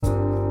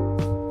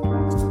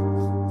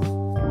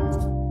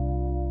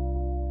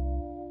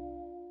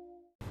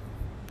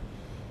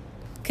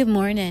Good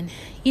morning.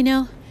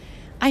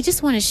 I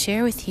just want to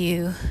share with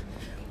you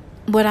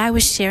what I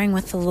was sharing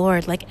with the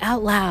Lord, like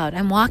out loud.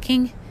 I'm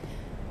walking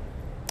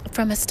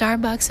from a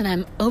Starbucks and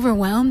I'm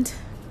overwhelmed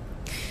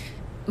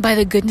by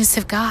the goodness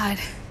of God.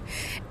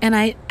 And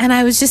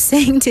I was just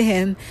saying to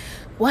him,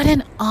 what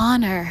an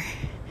honor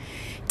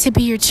to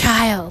be your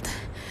child.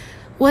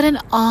 What an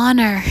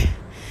honor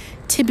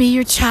to be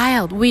your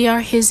child. We are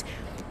his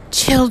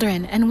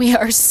children and we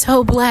are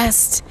so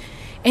blessed.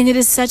 And it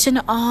is such an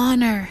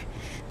honor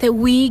that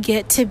we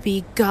get to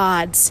be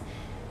God's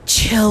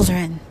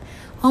children.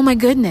 Oh my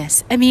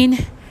goodness. I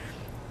mean,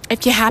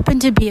 if you happen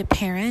to be a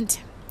parent,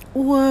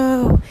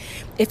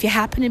 if you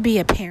happen to be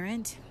a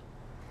parent,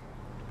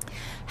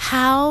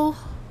 how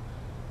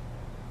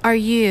are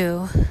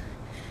you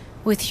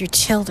with your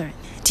children?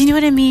 Do you know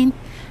what I mean?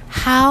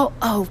 How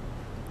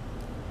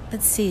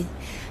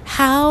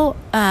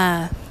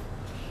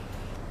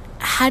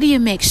do you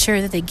make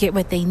sure that they get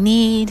what they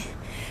need?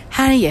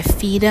 How do you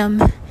feed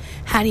them?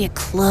 How do you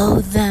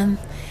clothe them?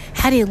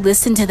 How do you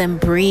listen to them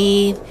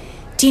breathe?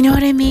 Do you know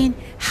what I mean?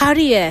 How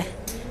do you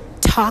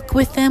talk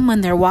with them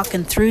when they're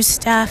walking through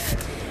stuff?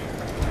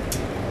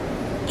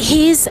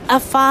 He's a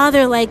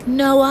father like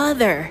no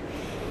other,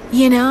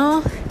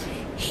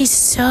 He's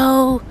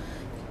so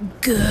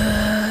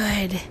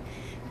good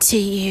to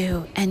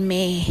you and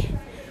me.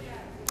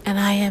 And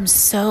I am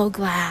so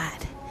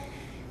glad.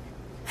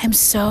 I'm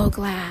so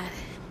glad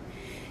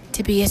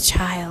to be a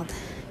child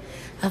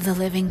of the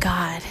living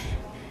God.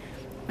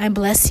 I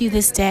bless you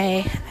this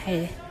day.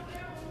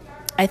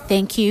 I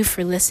thank you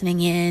for listening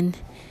in.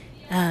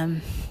 The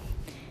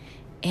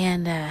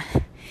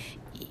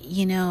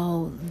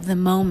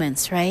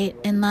moments, right,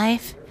 in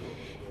life,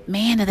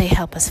 man, do they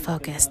help us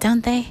focus,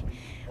 don't they?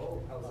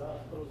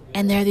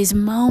 And there are these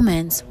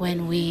moments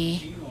when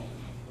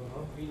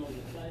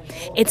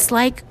it's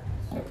like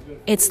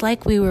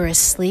we were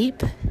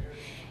asleep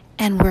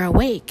and we're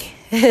awake.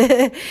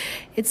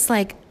 It's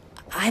like,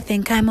 I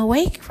think I'm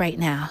awake right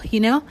now,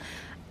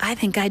 I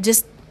think I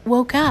just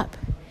woke up.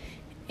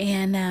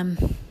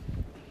 And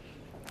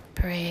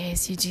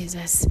praise you,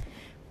 Jesus.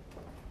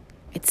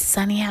 It's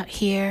sunny out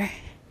here.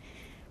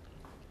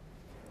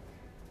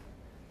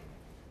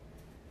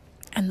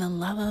 And the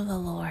love of the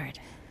Lord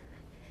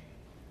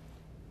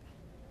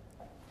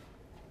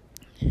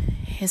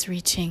is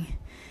reaching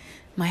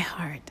my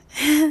heart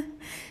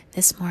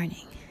this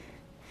morning.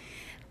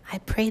 I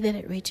pray that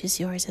it reaches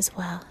yours as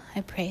well. I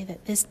pray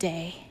that this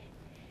day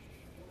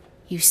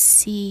you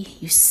see,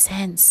 you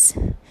sense,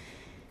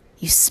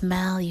 you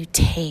smell, you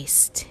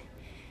taste.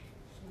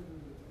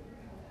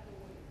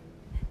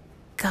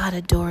 God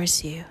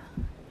adores you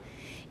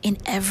in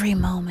every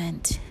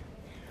moment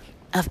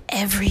of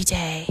every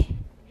day,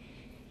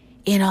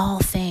 in all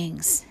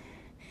things,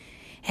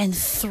 and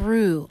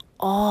through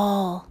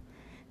all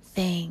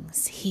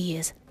things. He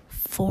is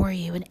for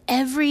you, and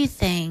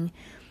everything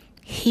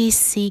he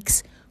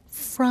seeks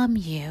from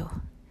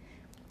you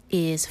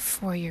is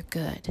for your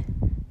good.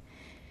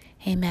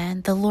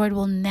 Amen. The Lord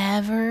will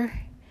never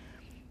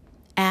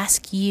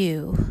ask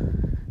you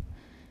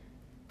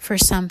for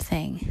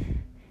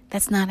something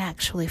that's not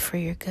actually for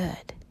your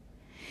good.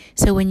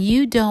 So when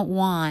you don't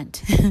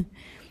want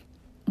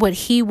what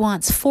he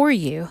wants for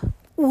you,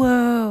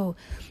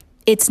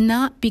 it's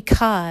not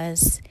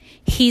because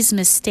he's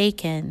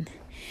mistaken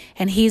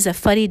and he's a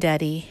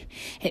fuddy-duddy.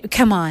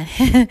 Come on.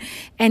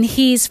 And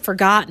he's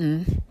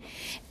forgotten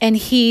and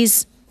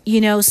he's,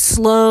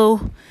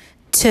 slow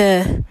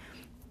to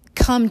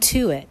come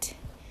to it.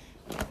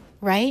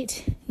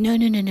 Right? No.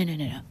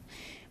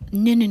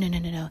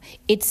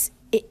 It's,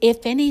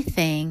 if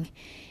anything,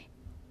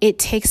 it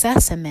takes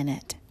us a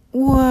minute.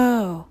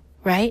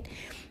 Right?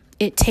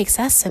 It takes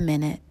us a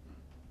minute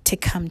to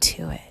come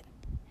to it.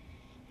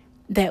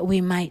 That we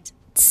might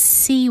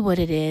see what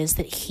it is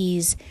that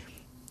he's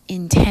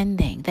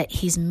intending, that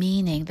he's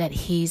meaning, that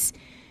he's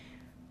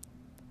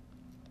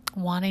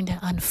wanting to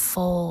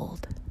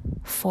unfold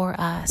for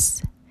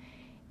us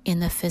in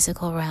the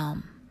physical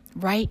realm.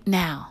 Right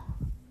now,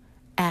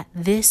 at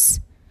this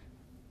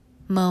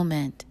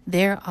moment,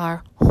 there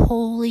are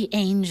holy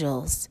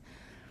angels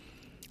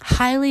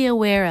highly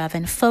aware of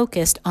and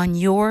focused on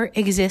your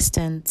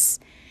existence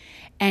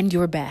and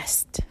your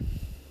best.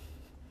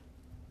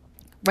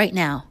 Right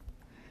now,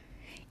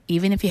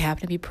 even if you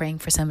happen to be praying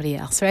for somebody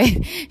else,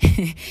 right?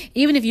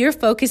 Even if your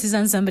focus is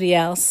on somebody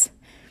else,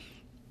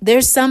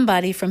 there's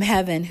somebody from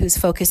heaven whose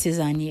focus is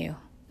on you.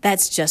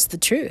 That's just the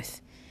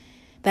truth.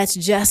 That's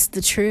just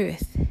the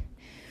truth.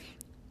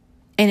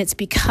 And it's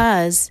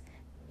because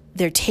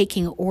they're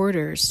taking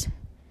orders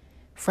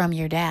from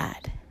your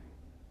dad.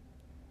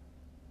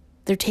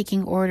 They're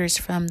taking orders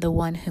from the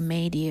one who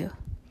made you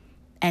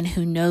and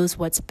who knows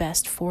what's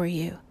best for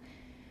you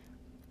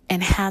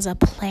and has a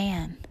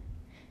plan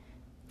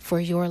for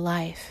your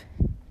life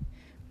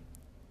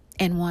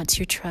and wants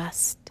your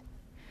trust.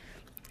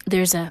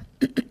 There's a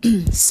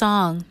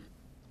song.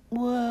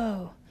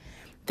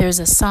 There's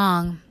a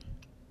song,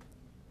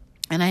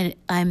 and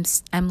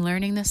I'm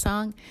learning the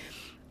song,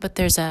 but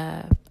there's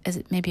a is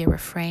it maybe a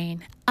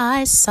refrain?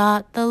 I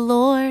sought the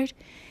Lord,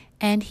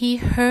 and he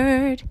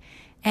heard,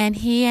 and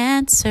he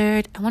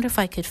answered. I wonder if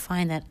I could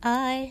find that.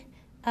 I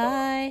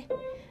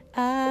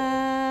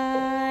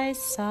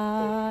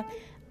sought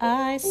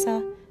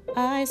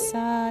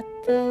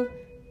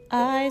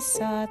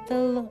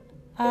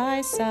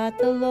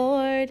the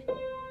Lord.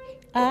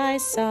 I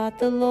sought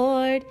the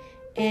Lord,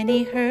 and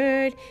he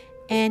heard,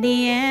 and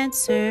he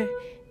answered,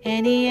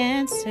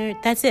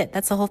 That's it.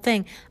 That's the whole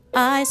thing.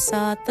 I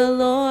sought the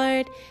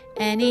Lord,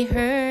 and he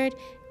heard,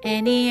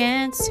 and he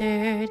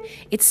answered.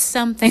 It's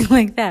something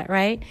like that,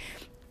 right?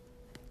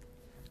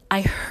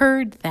 I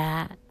heard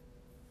that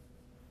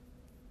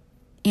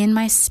in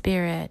my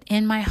spirit,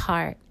 in my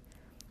heart,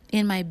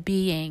 in my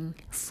being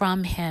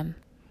from him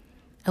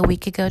a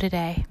week ago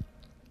today,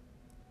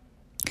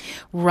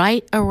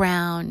 right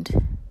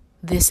around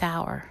this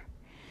hour,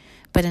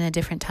 but in a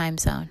different time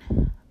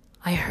zone.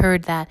 I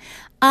heard that.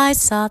 I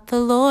sought the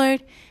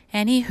Lord,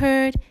 and he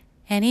heard,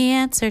 and he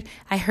answered.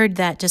 I heard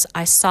that just,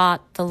 I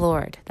sought the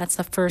Lord. That's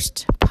the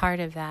first part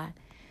of that.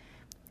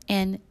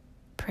 And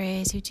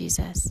praise you,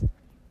 Jesus.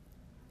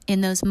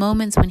 In those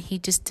moments when he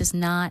just does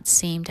not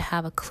seem to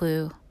have a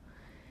clue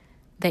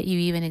that you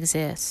even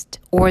exist,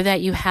 or that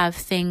you have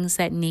things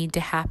that need to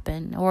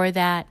happen, or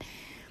that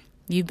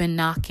you've been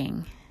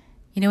knocking.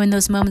 You know, in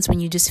those moments when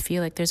you just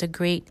feel like there's a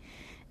great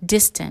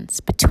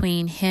distance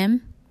between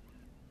him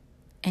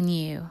and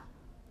you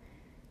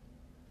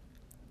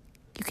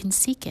can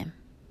seek him.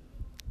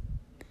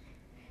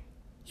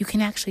 You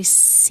can actually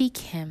seek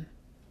him.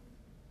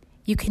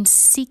 You can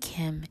seek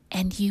him,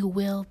 and you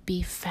will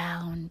be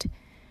found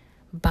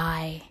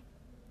by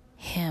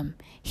him.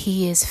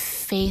 He is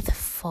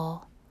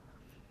faithful.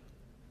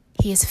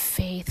 He is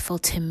faithful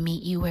to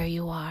meet you where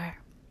you are.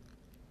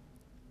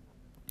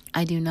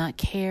 I do not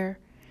care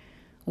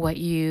what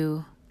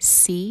you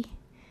see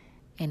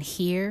and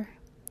hear,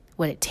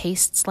 what it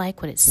tastes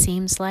like, what it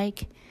seems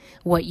like,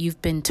 what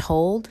you've been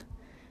told.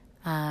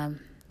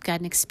 Got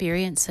an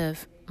experience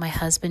of my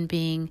husband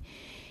being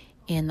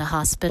in the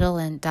hospital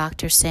and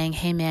doctors saying,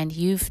 hey man,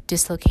 you've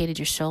dislocated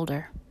your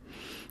shoulder.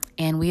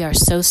 And we are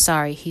so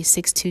sorry. He's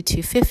 6'2",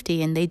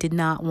 250, and they did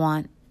not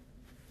want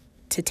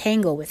to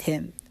tangle with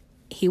him.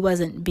 He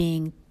wasn't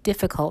being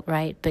difficult,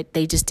 right? But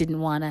they just didn't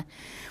want to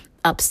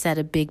upset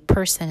a big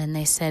person. And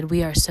they said,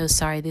 we are so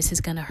sorry. This is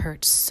going to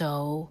hurt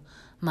so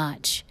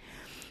much.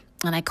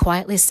 And I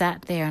quietly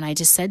sat there and I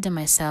just said to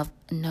myself,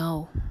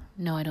 no,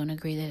 I don't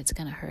agree that it's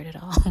going to hurt at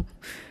all.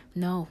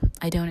 No,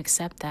 I don't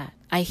accept that.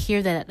 I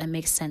hear that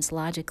makes sense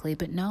logically,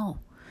 but no,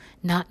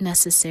 not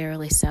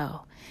necessarily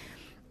so.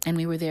 And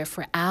we were there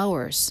for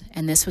hours,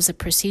 and this was a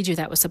procedure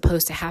that was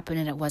supposed to happen,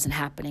 and it wasn't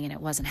happening, and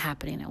it wasn't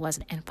happening, and it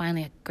wasn't. And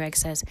finally, Greg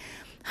says,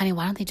 honey,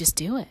 why don't they just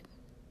do it?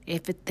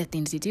 If it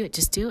needs to do it,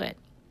 just do it.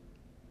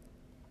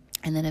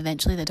 And then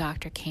eventually the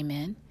doctor came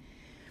in,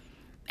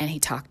 and he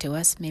talked to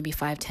us maybe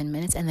 5-10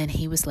 minutes, and then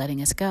he was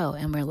letting us go.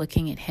 And we're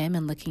looking at him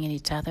and looking at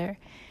each other.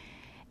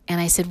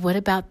 And I said, what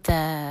about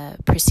the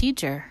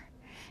procedure?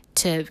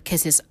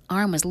 Because his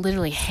arm was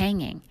literally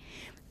hanging.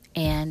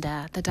 And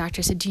the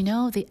doctor said, do you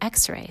know the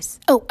x-rays?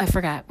 Oh, I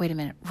forgot. Wait a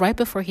minute. Right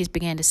before he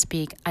began to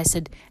speak, I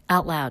said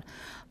out loud,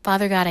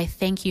 Father God, I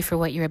thank you for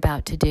what you're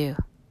about to do.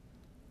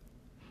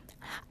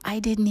 I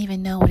didn't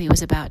even know what he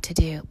was about to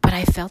do, but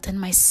I felt in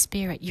my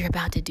spirit, you're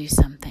about to do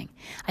something.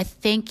 I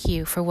thank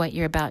you for what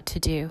you're about to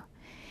do.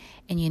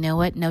 And you know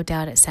what? No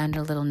doubt it sounded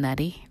a little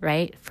nutty,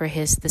 right? For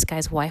this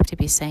guy's wife to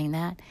be saying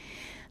that.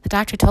 The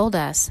doctor told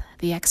us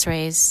the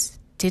x-rays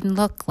didn't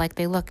look like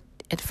they looked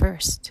at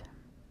first.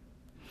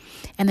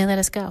 And they let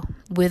us go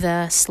with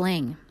a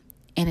sling,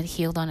 and it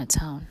healed on its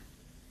own.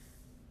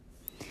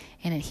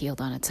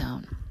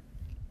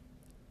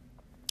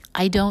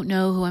 I don't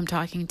know who I'm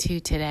talking to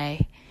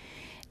today,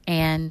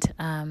 and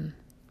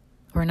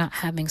we're not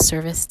having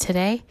service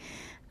today.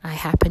 I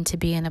happen to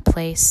be in a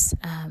place,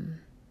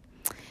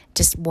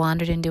 just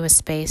wandered into a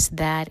space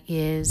that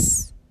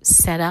is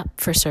set up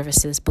for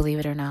services, believe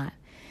it or not.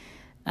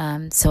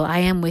 So I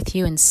am with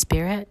you in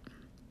spirit.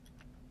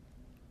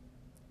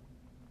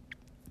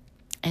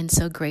 And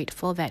so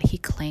grateful that he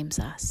claims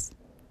us.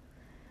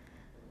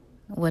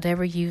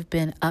 Whatever you've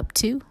been up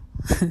to,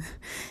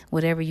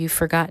 whatever you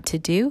forgot to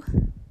do,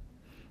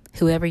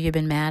 whoever you've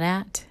been mad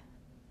at,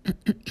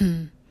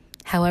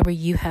 however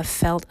you have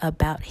felt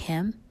about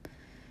him,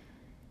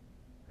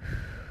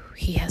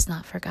 he has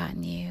not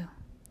forgotten you.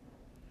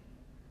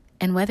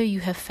 And whether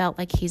you have felt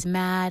like he's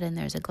mad and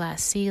there's a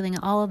glass ceiling,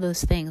 all of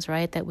those things,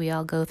 right, that we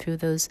all go through,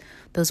 those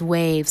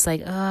waves,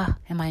 like, am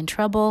I in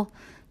trouble?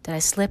 Did I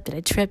slip? Did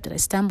I trip? Did I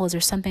stumble? Is there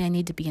something I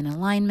need to be in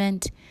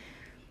alignment?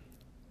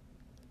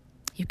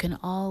 You can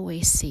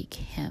always seek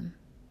him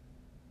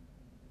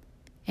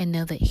and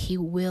know that he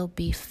will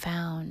be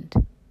found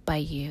by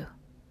you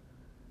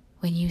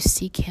when you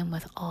seek him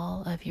with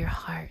all of your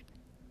heart.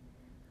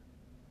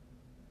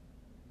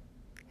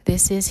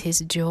 This is his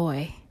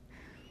joy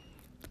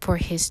for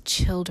his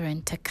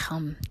children to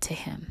come to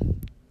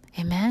him.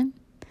 Amen?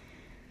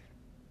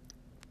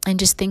 And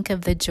just think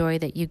of the joy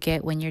that you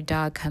get when your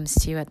dog comes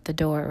to you at the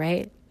door,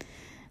 right?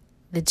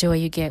 The joy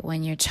you get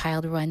when your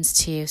child runs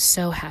to you,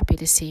 so happy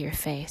to see your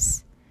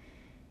face.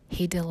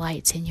 He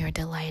delights in your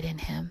delight in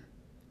him.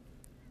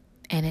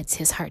 And it's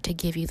his heart to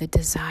give you the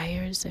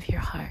desires of your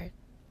heart.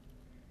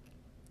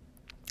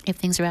 If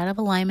things are out of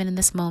alignment in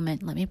this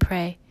moment, let me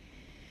pray.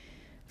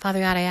 Father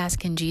God, I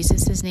ask in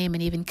Jesus' name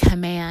and even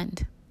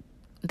command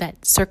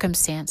that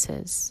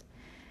circumstances,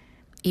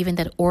 even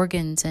that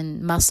organs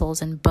and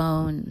muscles and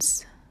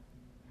bones,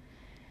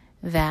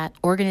 that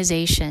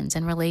organizations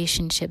and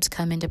relationships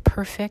come into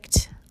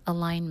perfect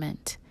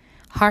alignment.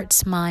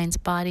 Hearts, minds,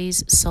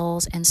 bodies,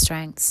 souls, and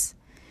strengths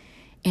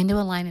into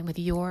alignment with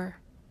your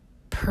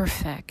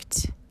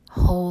perfect,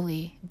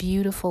 holy,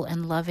 beautiful,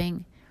 and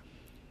loving,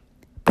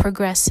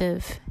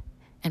 progressive,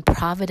 and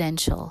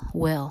providential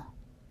will.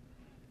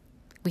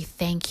 We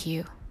thank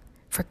you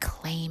for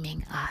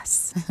claiming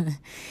us.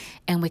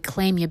 And we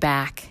claim you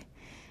back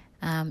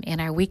in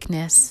our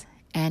weakness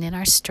and in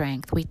our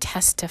strength. We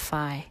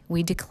testify,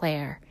 we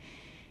declare,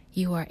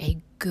 you are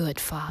a good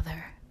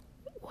Father.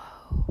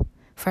 Whoa.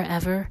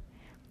 Forever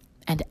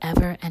and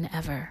ever and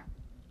ever.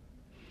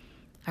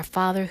 Our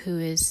Father who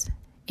is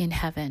in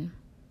heaven,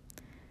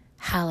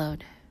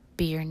 hallowed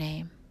be your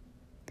name.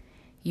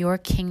 Your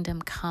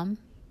kingdom come,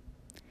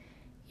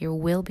 your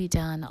will be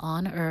done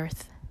on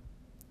earth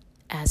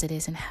as it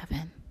is in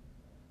heaven.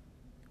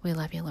 We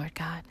love you, Lord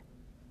God.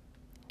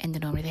 En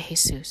nombre de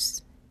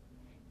Jesús.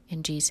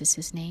 In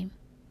Jesus' name,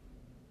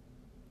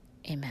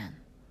 amen.